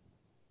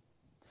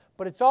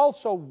 But it's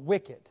also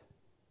wicked.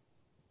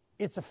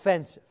 It's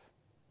offensive.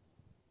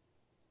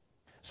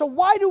 So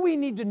why do we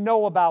need to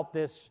know about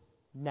this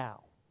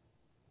now?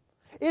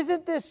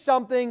 Isn't this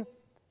something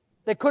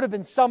that could have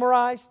been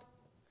summarized?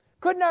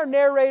 Couldn't our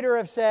narrator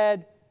have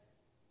said,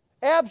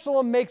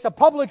 Absalom makes a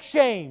public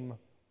shame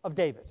of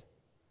David?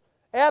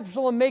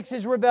 Absalom makes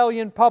his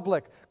rebellion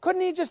public.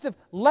 Couldn't he just have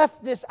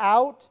left this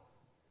out?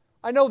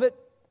 I know that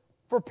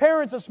for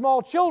parents of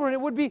small children, it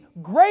would be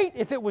great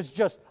if it was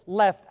just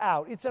left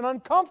out. It's an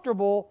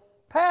uncomfortable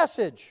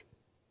passage.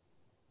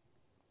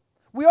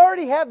 We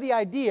already have the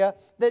idea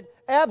that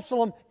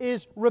Absalom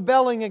is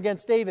rebelling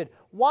against David.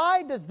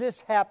 Why does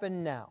this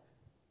happen now?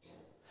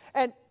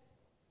 And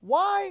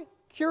why,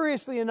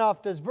 curiously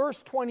enough, does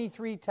verse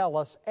 23 tell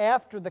us,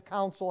 after the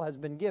counsel has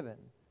been given,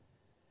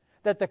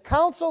 that the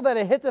counsel that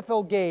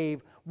Ahithophel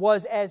gave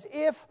was as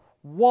if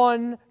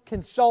one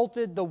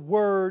consulted the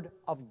word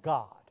of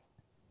God?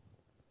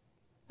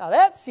 Now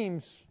that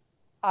seems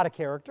out of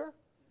character.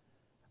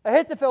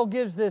 Ahithophel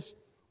gives this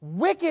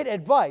wicked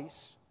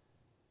advice,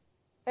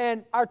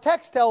 and our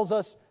text tells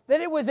us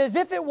that it was as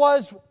if it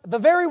was the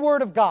very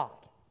word of God.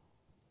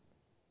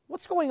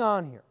 What's going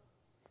on here?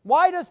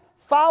 Why does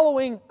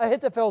following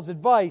Ahithophel's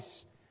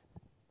advice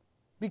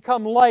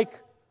become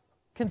like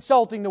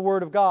consulting the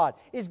word of God?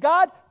 Is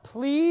God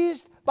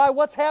pleased by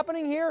what's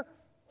happening here?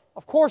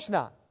 Of course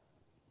not.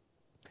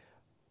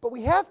 But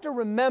we have to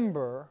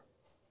remember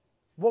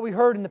what we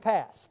heard in the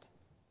past.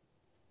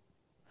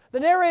 The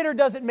narrator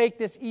doesn't make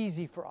this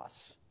easy for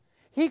us.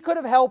 He could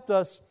have helped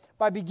us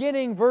by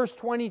beginning verse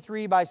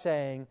 23 by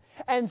saying,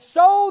 "And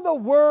so the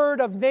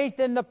word of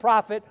Nathan the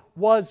prophet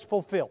was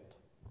fulfilled."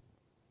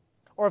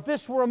 Or if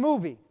this were a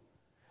movie,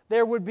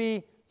 there would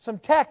be some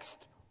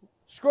text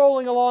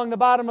scrolling along the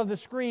bottom of the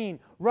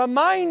screen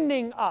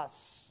reminding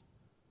us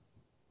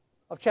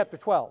of chapter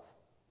 12.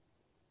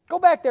 Go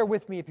back there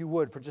with me if you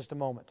would for just a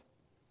moment.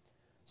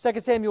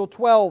 2 Samuel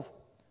 12,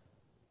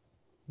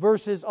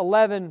 verses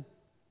 11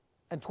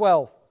 and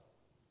 12.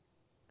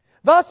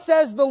 "Thus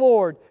says the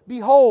Lord,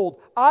 Behold,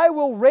 I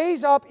will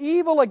raise up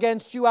evil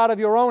against you out of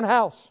your own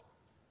house.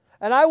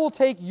 And I will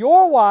take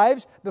your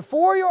wives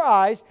before your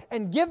eyes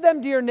and give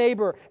them to your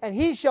neighbor, and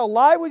he shall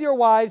lie with your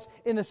wives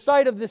in the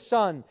sight of the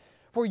sun.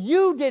 For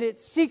you did it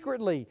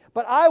secretly,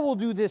 but I will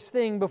do this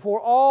thing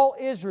before all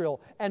Israel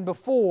and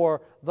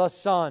before the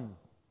sun."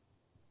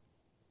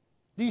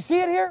 Do you see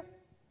it here?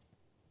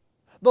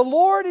 The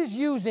Lord is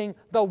using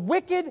the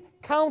wicked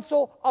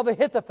counsel of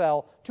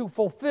Ahithophel to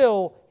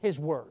fulfill His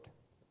word.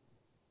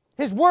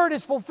 His word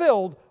is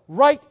fulfilled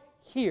right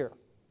here.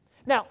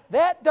 Now,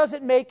 that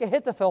doesn't make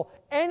Ahithophel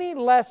any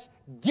less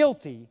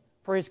guilty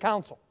for his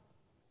counsel.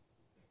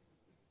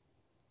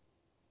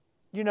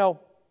 You know,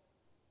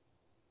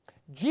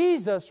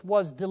 Jesus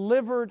was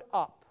delivered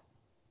up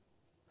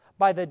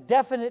by the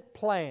definite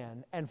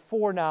plan and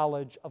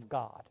foreknowledge of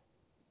God.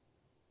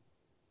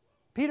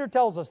 Peter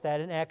tells us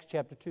that in Acts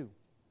chapter 2,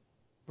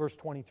 verse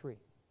 23.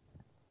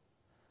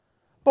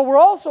 But we're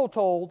also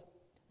told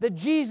that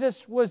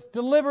Jesus was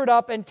delivered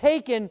up and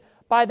taken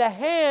by the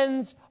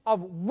hands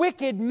of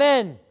wicked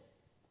men,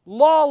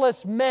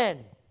 lawless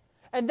men.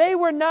 And they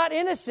were not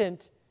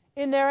innocent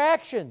in their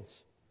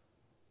actions.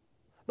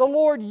 The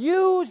Lord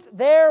used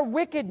their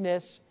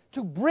wickedness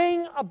to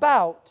bring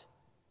about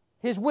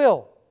His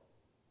will.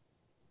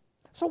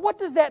 So what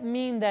does that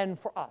mean then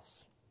for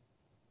us?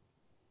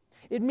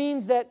 It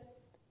means that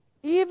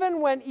even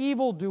when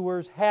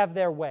evildoers have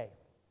their way,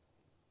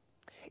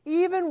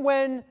 even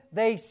when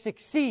they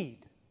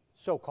succeed,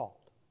 so-called,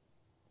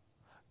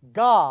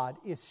 God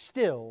is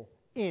still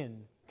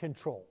in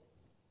control.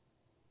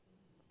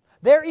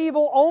 Their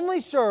evil only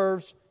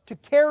serves to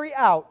carry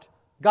out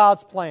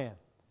God's plan.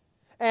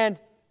 And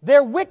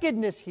their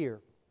wickedness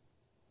here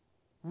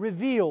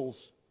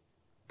reveals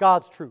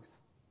God's truth.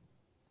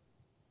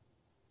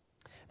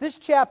 This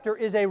chapter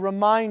is a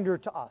reminder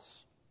to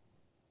us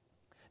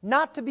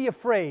not to be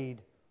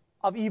afraid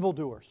of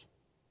evildoers.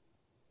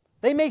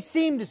 They may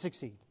seem to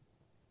succeed.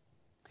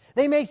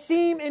 They may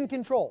seem in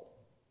control,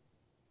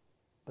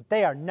 but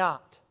they are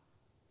not.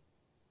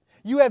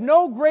 You have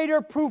no greater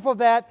proof of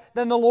that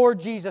than the Lord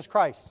Jesus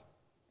Christ.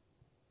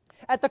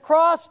 At the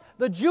cross,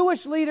 the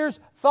Jewish leaders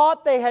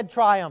thought they had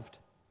triumphed.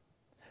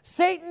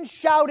 Satan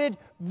shouted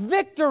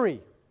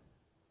victory.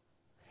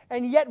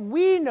 And yet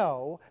we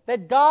know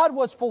that God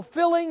was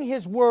fulfilling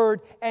His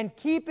word and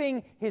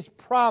keeping His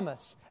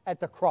promise at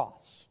the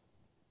cross.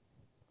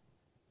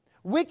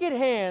 Wicked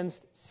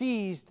hands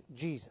seized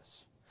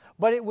Jesus,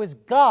 but it was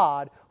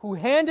God who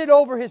handed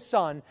over His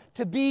Son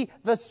to be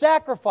the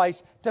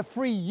sacrifice to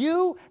free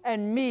you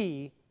and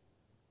me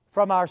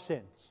from our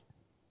sins.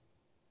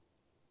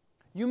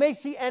 You may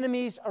see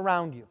enemies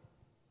around you,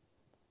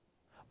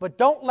 but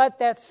don't let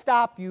that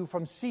stop you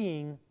from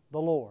seeing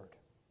the Lord.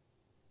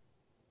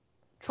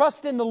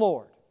 Trust in the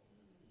Lord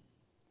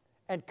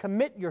and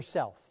commit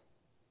yourself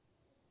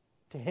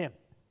to Him.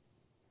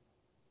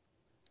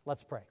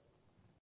 Let's pray.